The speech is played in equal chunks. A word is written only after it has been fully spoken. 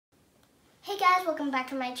Hey guys, welcome back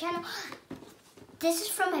to my channel. This is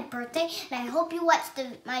from my birthday, and I hope you watched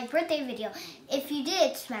my birthday video. If you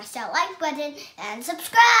did, smash that like button and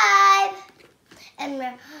subscribe.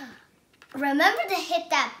 And remember to hit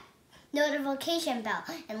that notification bell.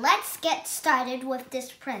 And let's get started with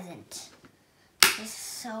this present. It's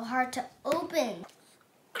so hard to open.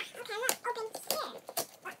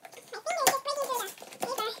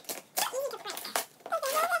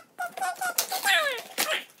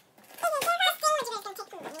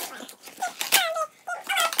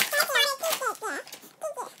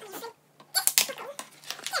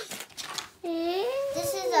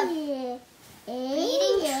 This is a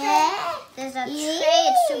beading tray. There's a tray.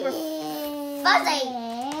 It's super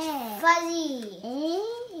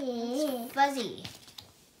fuzzy.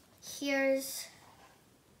 Here's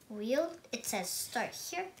wheel. It says start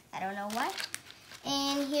here. I don't know why.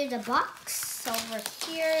 And here's a box. Over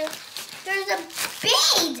here, there's a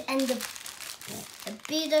bead, and the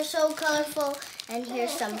beads are so colorful. And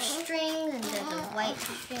here's some strings, and there's a white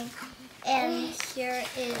string. And here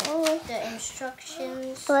is the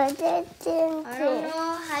instructions. I don't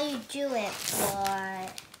know how you do it,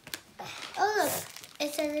 but oh look,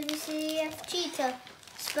 it says ABCDEFG to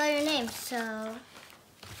spell your name. So I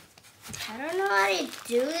don't know how to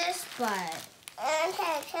do this, but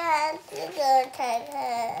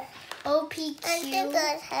OPQ.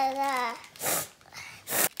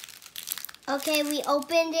 Okay, we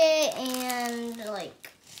opened it, and like,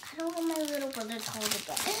 I don't want my little brother to hold it,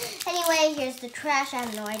 but anyway, here's the trash. I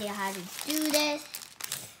have no idea how to do this.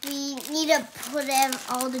 We need to put in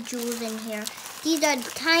all the jewels in here. These are the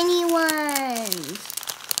tiny ones.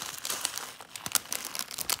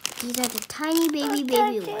 These are the tiny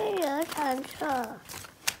baby ones.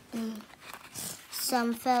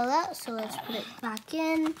 Some fell out, so let's put it back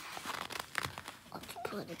in. Let's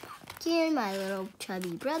put it back in. My little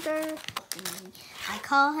chubby brother. I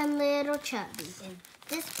call him Little Chubby. And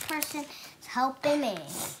this person is helping me.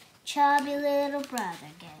 Chubby little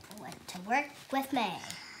brother went to work with me.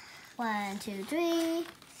 1, 2, 3.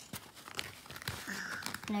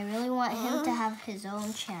 And I really want him to have his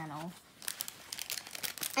own channel.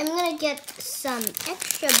 I'm going to get some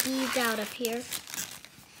extra beads out of here.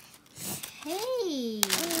 Hey.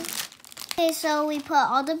 Okay, so we put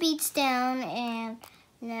all the beads down, and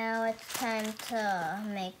now it's time to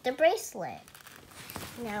make the bracelet.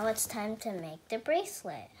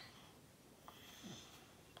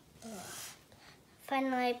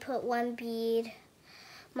 Finally, I put one bead.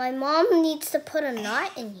 My mom needs to put a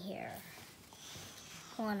knot in here.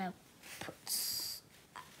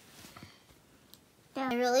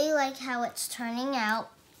 I really like how it's turning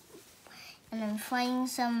out. And I'm finding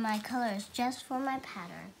some of my colors just for my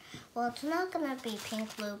pattern. Well, it's not going to be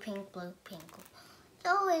pink, blue, pink, blue, pink. It's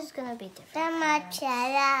always going to be different.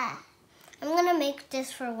 I'm going to make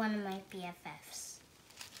this for one of my BFFs.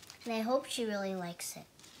 And I hope she really likes it.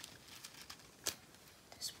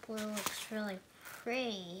 This blue looks really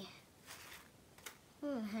pretty.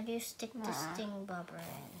 How do you stick the sting bobber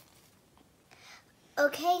in?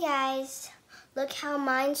 Okay, guys. Look how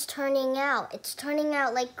mine's turning out. It's turning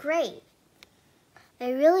out like great. I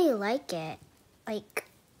really like it. Like,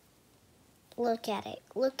 look at it.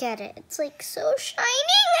 It's like so shining.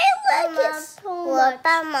 I like it so much.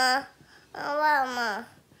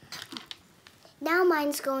 Now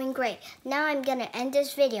mine's going great. Now I'm gonna end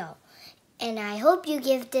this video. And I hope you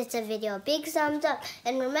give this video a big thumbs up.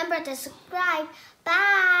 And remember to subscribe.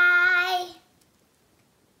 Bye!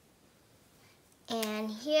 And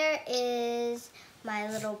here is my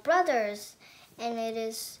little brother's. And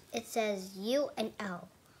it says U and L.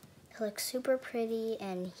 He looks super pretty,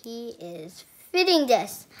 and he is fitting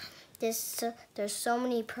this. There's so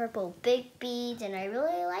many purple big beads, and I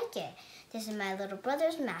really like it. This is my little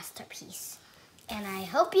brother's masterpiece. And I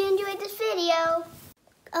hope you enjoyed this video.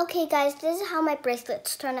 Okay guys, this is how my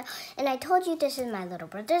bracelets turn out. And I told you this is my little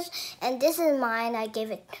brother's, and this is mine.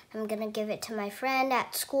 I'm gonna give it to my friend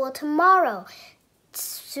at school tomorrow. It's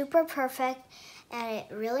super perfect. And it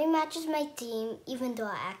really matches my theme, even though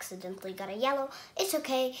I accidentally got a yellow. It's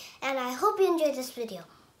okay, and I hope you enjoyed this video.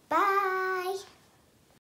 Bye!